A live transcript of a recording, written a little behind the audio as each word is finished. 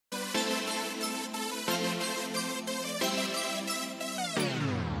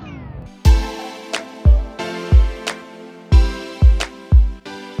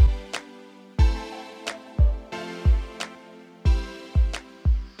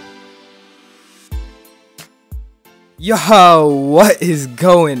Yo, what is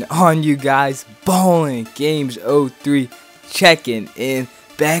going on, you guys? Ballin' Games 03 checking in,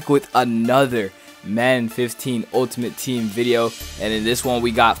 back with another Madden 15 Ultimate Team video. And in this one we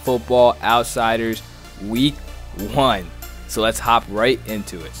got Football Outsiders Week 1. So let's hop right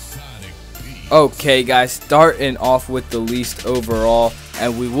into it. Okay guys, starting off with the least overall,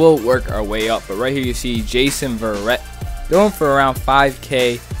 and we will work our way up. But right here you see Jason Verrett going for around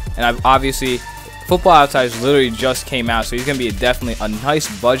 5K, and I've obviously Football Outsiders literally just came out, so he's going to be definitely a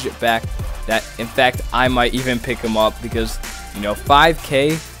nice budget back that, in fact, I might even pick him up because, you know,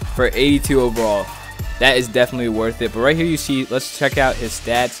 5K for 82 overall, that is definitely worth it. But right here you see, let's check out his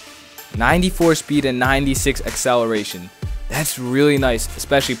stats. 94 speed and 96 acceleration. That's really nice,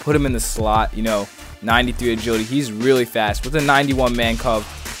 especially put him in the slot, you know, 93 agility. He's really fast with a 91 man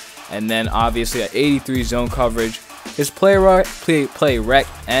cov, and then obviously at 83 zone coverage. His play rec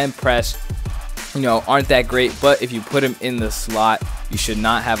and press, you know, aren't that great, but if you put him in the slot, you should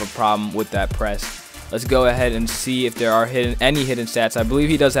not have a problem with that press. Let's go ahead and see if there are any hidden stats. I believe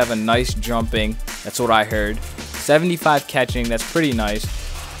he does have a nice jumping. That's what I heard. 75 catching. That's pretty nice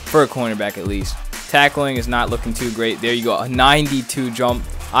for a cornerback at least. Tackling is not looking too great. There you go, a 92 jump.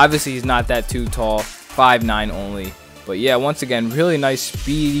 Obviously he's not that too tall, 5'9" only. But yeah, once again, really nice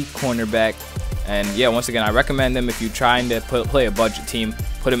speedy cornerback. And yeah, once again, I recommend him if you're trying to play a budget team.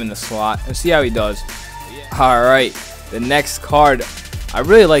 Put him in the slot and see how he does. Alright, the next card, I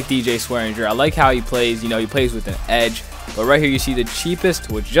really like DJ Swearinger. I like how he plays. You know, he plays with an edge. But right here you see the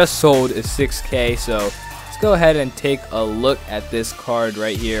cheapest, which just sold, is 6K. So let's go ahead and take a look at this card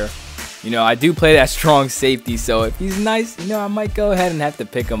right here. You know, I do play that strong safety, so if he's nice, you know, I might go ahead and have to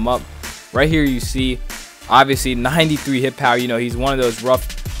pick him up. Right here you see, obviously, 93 hit power. You know, he's one of those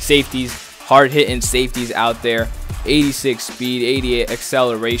rough safeties, hard-hitting safeties out there. 86 speed, 88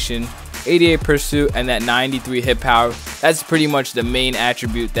 acceleration, 88 pursuit, and that 93 hit power. That's pretty much the main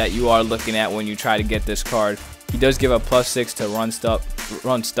attribute that you are looking at when you try to get this card. He does give a +6 to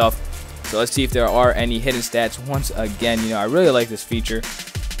run stuff. So let's see if there are any hidden stats. Once again, you know, I really like this feature.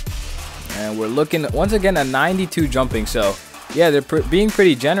 And we're looking, once again, a 92 jumping. So yeah, they're being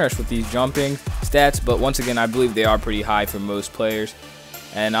pretty generous with these jumping stats, but once again, I believe they are pretty high for most players.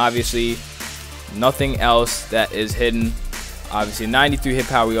 And obviously, nothing else that is hidden. Obviously 93 hit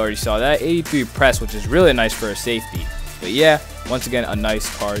power, we already saw that. 83 press, which is really nice for a safety. But yeah, once again, a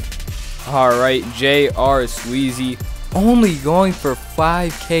nice card. Alright, J.R. Sweezy only going for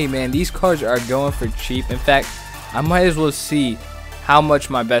 5K, man. These cards are going for cheap. In fact, I might as well see how much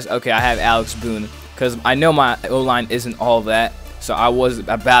my best. Okay, I have Alex Boone because I know my O-line isn't all that, so I was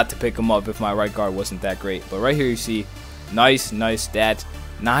about to pick him up if my right guard wasn't that great. But right here you see nice stats.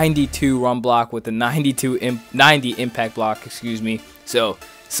 92 run block with a 90 impact block, excuse me. So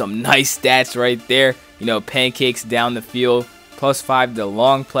some nice stats right there. You know, pancakes down the field, +5 to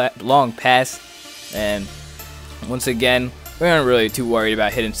long pass. And once again, we aren't really too worried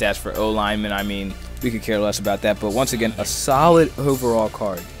about hidden stats for O linemen. I mean, we could care less about that. But once again, a solid overall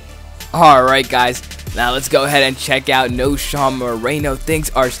card. Alright guys, now let's go ahead and check out No Sean Moreno. Things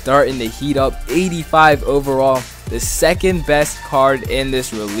are starting to heat up. 85 overall, the second best card in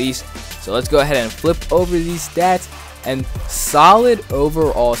this release. So let's go ahead and flip over these stats, and solid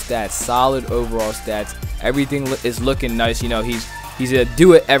overall stats. Everything is looking nice. You know, he's a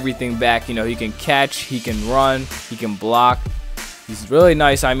do-it-everything back. You know, he can catch, he can run, he can block. He's really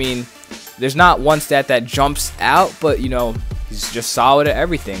nice. I mean, there's not one stat that jumps out, but you know, he's just solid at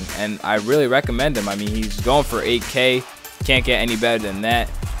everything, and I really recommend him. I mean, he's going for 8K. Can't get any better than that.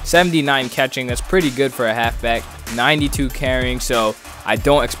 79 catching, that's pretty good for a halfback. 92 carrying, so I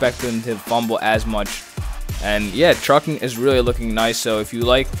don't expect him to fumble as much. And yeah, trucking is really looking nice. So if you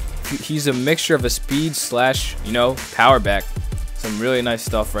like, he's a mixture of a speed slash, you know, power back. Some really nice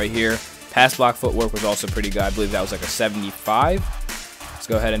stuff right here. Pass block footwork was also pretty good. I believe that was like a 75. Let's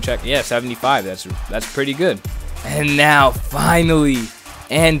go ahead and check. Yeah, 75. That's pretty good. And now finally,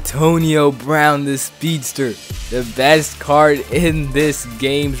 Antonio Brown, the speedster, the best card in this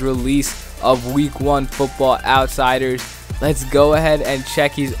game's release of Week 1 Football Outsiders. Let's go ahead and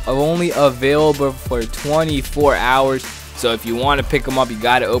check. He's only available for 24 hours. So if you want to pick him up, you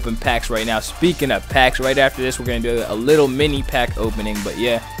got to open packs right now. Speaking of packs, right after this, we're going to do a little mini pack opening. But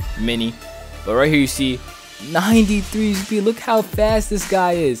yeah, mini. But right here you see 93 speed. Look how fast this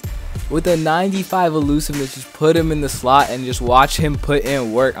guy is. With a 95 elusiveness, just put him in the slot and just watch him put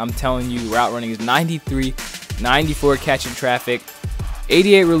in work. I'm telling you, route running is 93, 94 catching traffic,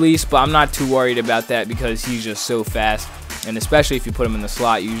 88 release, but I'm not too worried about that because he's just so fast. And especially if you put him in the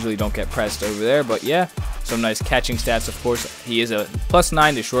slot, you usually don't get pressed over there. But yeah, some nice catching stats, of course. He is a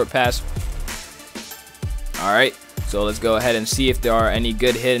 +9 to short pass. Alright, So let's go ahead and see if there are any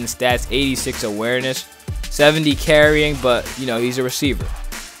good hidden stats. 86 awareness, 70 carrying, but you know, he's a receiver.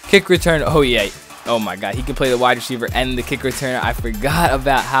 Kick return, oh yeah, oh my god, he can play the wide receiver and the kick returner. I forgot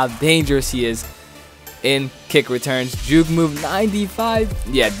about how dangerous he is in kick returns. Juke move 95,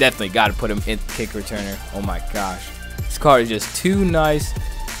 yeah, definitely got to put him in kick returner. Oh my gosh, this card is just too nice.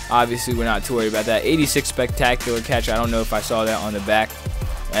 Obviously we're not too worried about that. 86 spectacular catch, I don't know if I saw that on the back.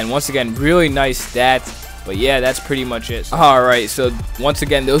 And once again, really nice stats. But yeah, that's pretty much it. Alright, so once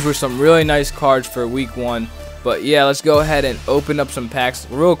again, those were some really nice cards for week 1. But yeah, let's go ahead and open up some packs.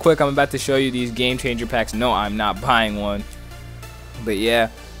 Real quick, I'm about to show you these game changer packs. No, I'm not buying one. But yeah,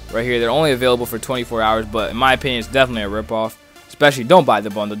 right here, they're only available for 24 hours. But in my opinion, it's definitely a ripoff. Especially, don't buy the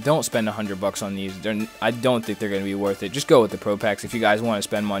bundle. Don't spend $100 on these. I don't think they're going to be worth it. Just go with the pro packs if you guys want to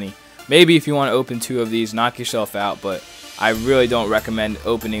spend money. Maybe if you want to open 2 of these, knock yourself out. But I really don't recommend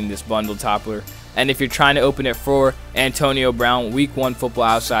opening this bundle toppler. And if you're trying to open it for Antonio Brown, week 1 Football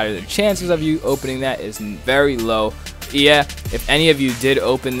Outsider, the chances of you opening that is very low. Yeah, if any of you did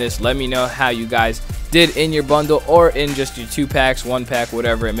open this, let me know how you guys did in your bundle or in just your 2 packs, 1 pack,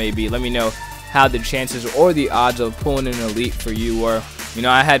 whatever it may be. Let me know how the chances or the odds of pulling an elite for you were. You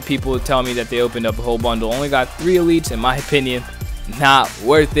know, I had people tell me that they opened up a whole bundle, only got 3 elites. In my opinion, not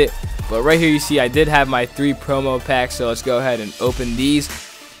worth it. But right here you see I did have my 3 promo packs, so let's go ahead and open these.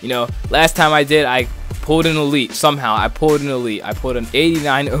 You know, last time I did, I pulled an elite. Somehow, I pulled an elite. I pulled an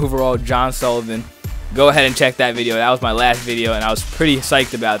 89 overall John Sullivan. Go ahead and check that video. That was my last video, and I was pretty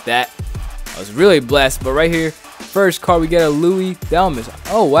psyched about that. I was really blessed. But right here, first card, we get a Louis Delmas.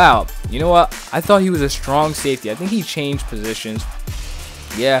 Oh, wow. You know what? I thought he was a strong safety. I think he changed positions.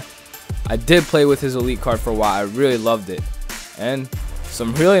 Yeah, I did play with his elite card for a while. I really loved it. And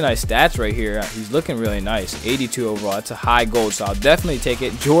some really nice stats right here. He's looking really nice. 82 overall. That's a high gold, so I'll definitely take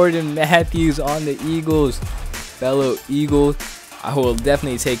it. Jordan Matthews on the Eagles. Fellow Eagle. I will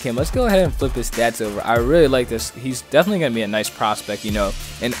definitely take him. Let's go ahead and flip his stats over. I really like this. He's definitely going to be a nice prospect, you know,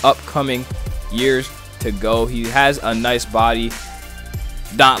 in upcoming years to go. He has a nice body.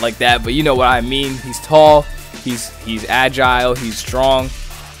 Not like that, but you know what I mean. He's tall. He's agile. He's strong.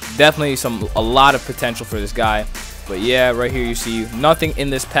 Definitely a lot of potential for this guy. But yeah, right here you see nothing in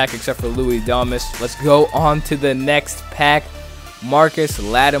this pack except for Louis Delmas. Let's go on to the next pack. Marcus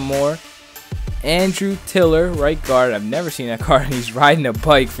Lattimore, Andrew Tiller, right guard. I've never seen that card. He's riding a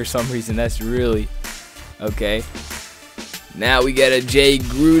bike for some reason. That's really okay. Now we get a Jay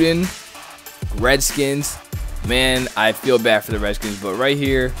Gruden, Redskins. Man, I feel bad for the Redskins, but right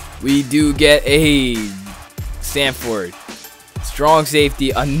here we do get a Sanford. Strong safety,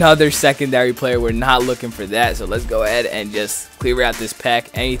 another secondary player. We're not looking for that, so let's go ahead and just clear out this pack.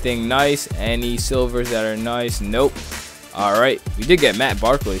 Anything nice? Any silvers that are nice? Nope. Alright, we did get Matt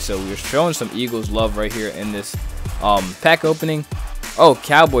Barkley, so we're showing some Eagles love right here in this pack opening. Oh,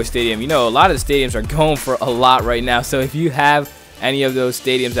 Cowboy Stadium. You know, a lot of the stadiums are going for a lot right now, so if you have any of those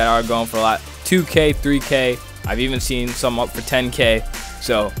stadiums that are going for a lot, 2K, 3K, I've even seen some up for 10K,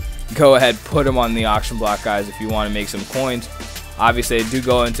 so go ahead, put them on the auction block, guys, if you want to make some coins. Obviously, they do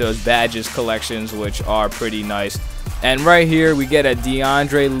go into those badges collections, which are pretty nice. And right here, we get a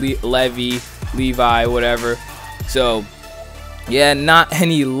DeAndre Levi, whatever. So, yeah, not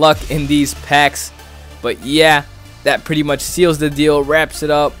any luck in these packs. But yeah, that pretty much seals the deal, wraps it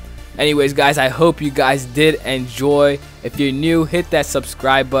up. Anyways, guys, I hope you guys did enjoy. If you're new, hit that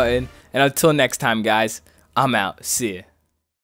subscribe button. And until next time, guys, I'm out. See ya.